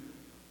be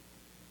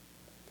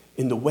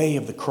in the way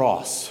of the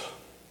cross,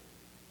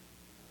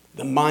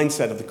 the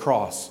mindset of the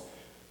cross,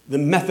 the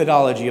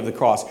methodology of the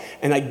cross.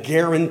 And I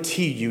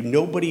guarantee you,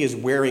 nobody is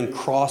wearing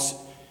cross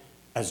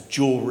as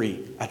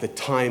jewelry at the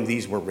time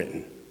these were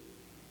written.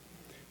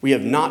 We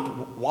have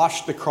not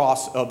washed the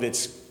cross of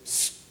its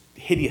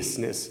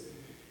hideousness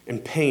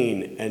and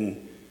pain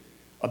and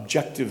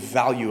objective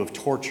value of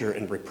torture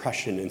and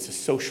repression and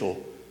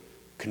social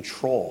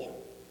control.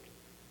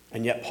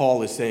 And yet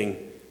Paul is saying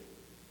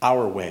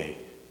our way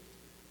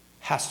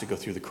has to go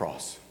through the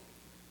cross.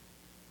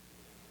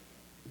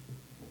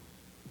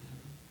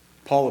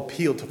 Paul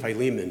appealed to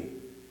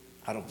Philemon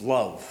out of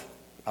love,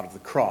 out of the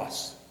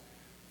cross,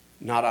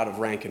 not out of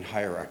rank and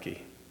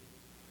hierarchy.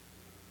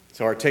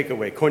 So our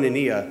takeaway,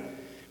 koinonia,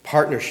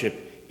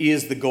 partnership,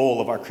 is the goal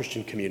of our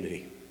Christian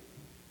community.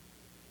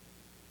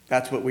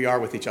 That's what we are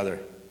with each other.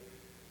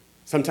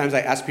 Sometimes I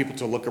ask people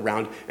to look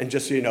around, and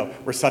just so you know,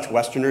 we're such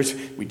Westerners,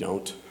 we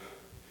don't.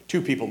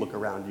 Two people look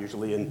around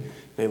usually, and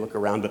they look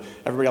around, but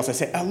everybody else I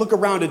say, look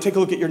around and take a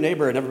look at your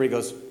neighbor, and everybody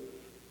goes.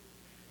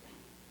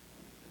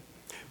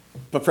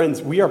 But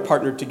friends, we are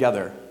partnered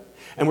together.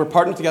 And we're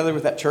partnered together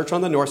with that church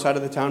on the north side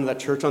of the town, and that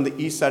church on the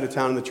east side of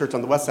town, and the church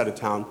on the west side of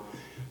town.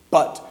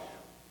 But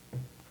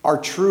our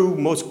true,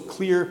 most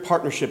clear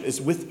partnership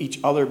is with each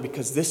other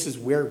because this is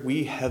where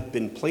we have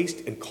been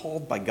placed and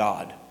called by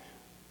God.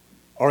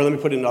 Or let me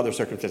put it in other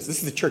circumstances. This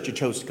is the church you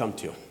chose to come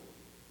to.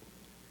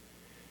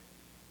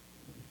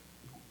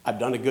 I've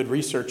done a good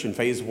research in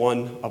phase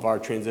 1 of our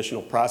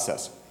transitional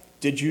process.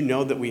 Did you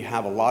know that we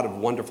have a lot of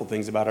wonderful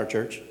things about our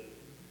church?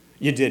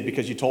 You did,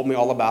 because you told me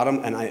all about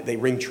them, and they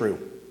ring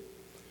true.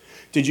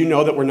 Did you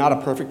know that we're not a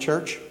perfect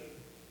church?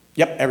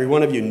 Yep, every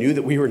one of you knew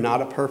that we were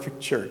not a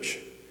perfect church,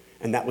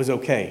 and that was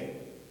okay.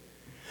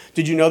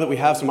 Did you know that we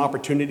have some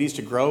opportunities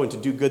to grow and to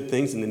do good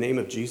things in the name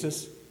of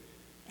Jesus?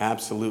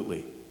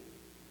 Absolutely.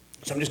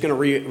 So I'm just going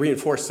to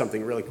reinforce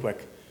something really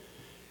quick.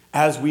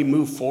 As we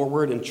move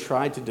forward and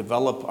try to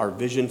develop our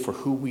vision for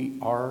who we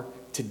are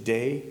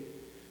today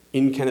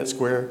in Kennett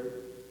Square,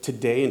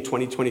 today in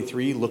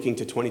 2023, looking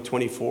to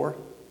 2024,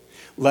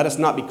 let us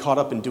not be caught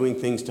up in doing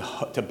things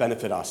to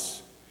benefit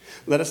us.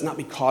 Let us not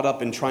be caught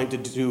up in trying to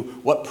do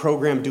what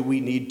program do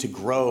we need to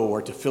grow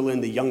or to fill in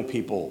the young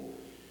people.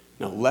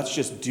 No, let's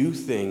just do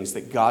things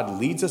that God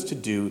leads us to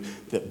do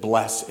that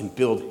bless and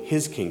build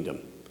his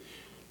kingdom,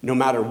 no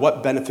matter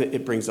what benefit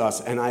it brings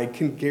us. And I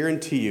can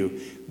guarantee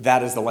you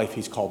that is the life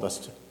he's called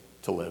us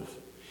to live.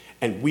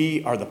 And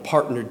we are the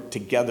partnered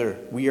together.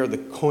 We are the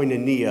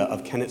koinonia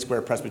of Kennett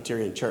Square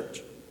Presbyterian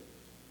Church.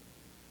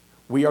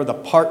 We are the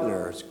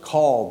partners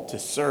called to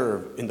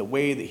serve in the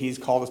way that he's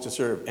called us to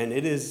serve. And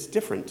it is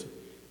different.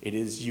 It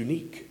is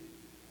unique.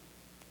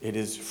 It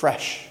is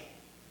fresh.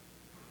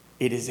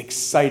 It is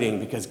exciting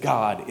because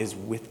God is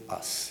with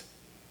us.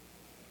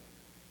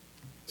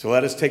 So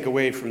let us take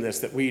away from this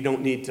that we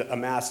don't need to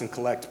amass and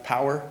collect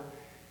power,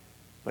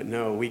 but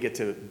no, we get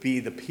to be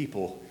the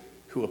people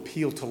who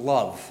appeal to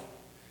love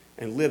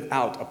and live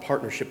out a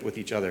partnership with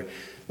each other.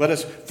 Let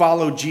us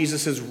follow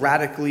Jesus'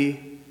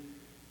 radically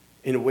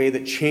in a way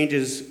that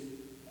changes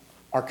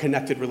our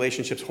connected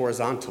relationships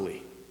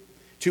horizontally.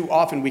 Too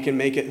often we can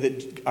make it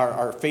that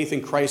our faith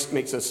in Christ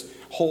makes us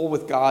whole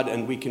with God,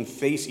 and we can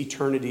face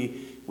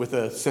eternity with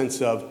a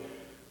sense of,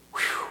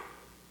 whew,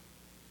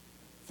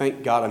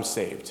 thank God I'm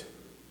saved.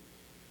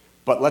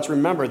 But let's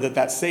remember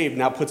that saved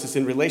now puts us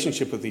in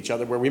relationship with each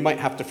other where we might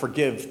have to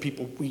forgive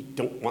people we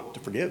don't want to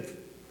forgive.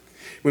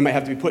 We might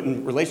have to be put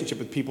in relationship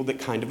with people that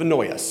kind of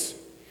annoy us.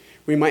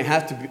 We might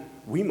have to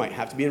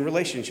be in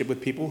relationship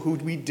with people who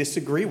we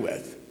disagree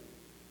with.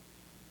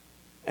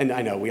 And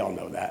I know, we all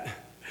know that.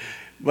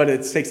 But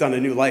it takes on a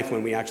new life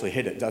when we actually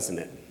hit it, doesn't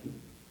it?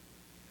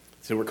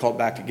 So we're called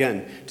back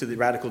again to the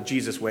radical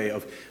Jesus way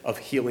of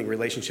healing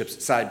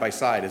relationships side by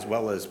side as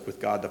well as with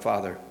God the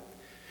Father.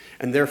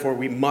 And therefore,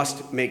 we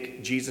must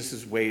make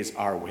Jesus' ways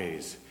our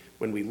ways.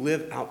 When we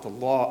live out the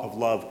law of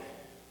love,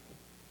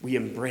 we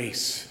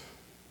embrace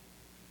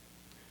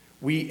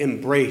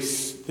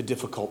the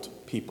difficult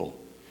people.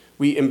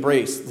 We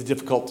embrace the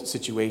difficult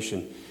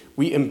situation.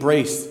 We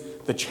embrace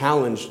the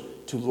challenge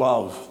to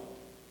love.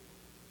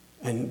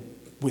 And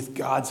with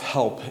God's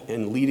help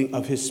and leading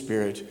of his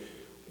Spirit,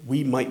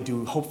 we might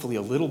do hopefully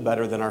a little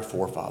better than our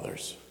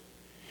forefathers.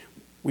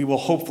 We will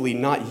hopefully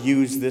not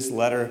use this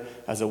letter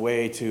as a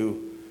way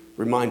to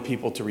remind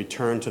people to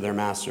return to their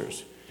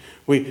masters.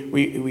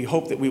 We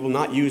hope that we will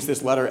not use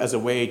this letter as a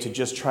way to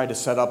just try to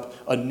set up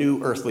a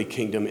new earthly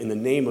kingdom in the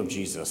name of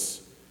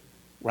Jesus,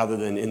 rather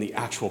than in the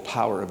actual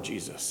power of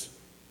Jesus.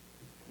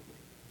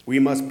 We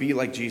must be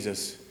like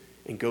Jesus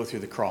and go through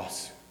the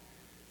cross,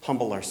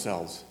 humble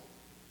ourselves,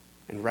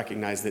 and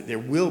recognize that there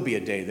will be a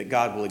day that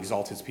God will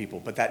exalt his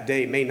people, but that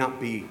day may not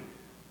be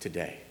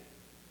today.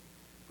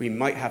 We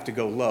might have to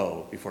go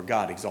low before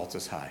God exalts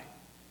us high.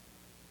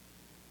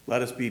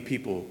 Let us be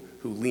people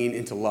who lean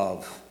into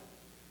love,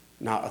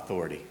 not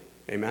authority.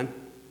 Amen?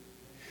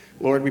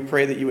 Lord, we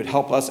pray that you would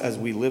help us as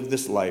we live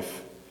this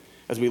life.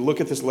 As we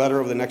look at this letter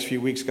over the next few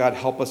weeks, God,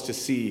 help us to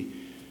see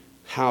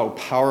how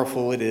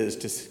powerful it is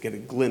to get a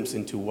glimpse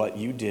into what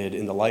you did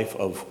in the life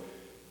of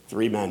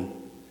 3 men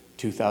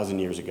 2,000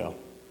 years ago.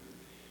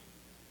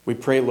 We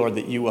pray, Lord,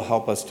 that you will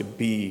help us to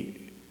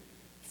be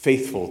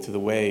faithful to the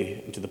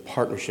way and to the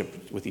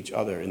partnership with each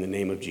other in the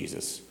name of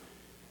Jesus.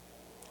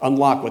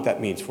 Unlock what that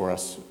means for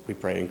us, we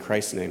pray in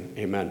Christ's name.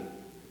 Amen.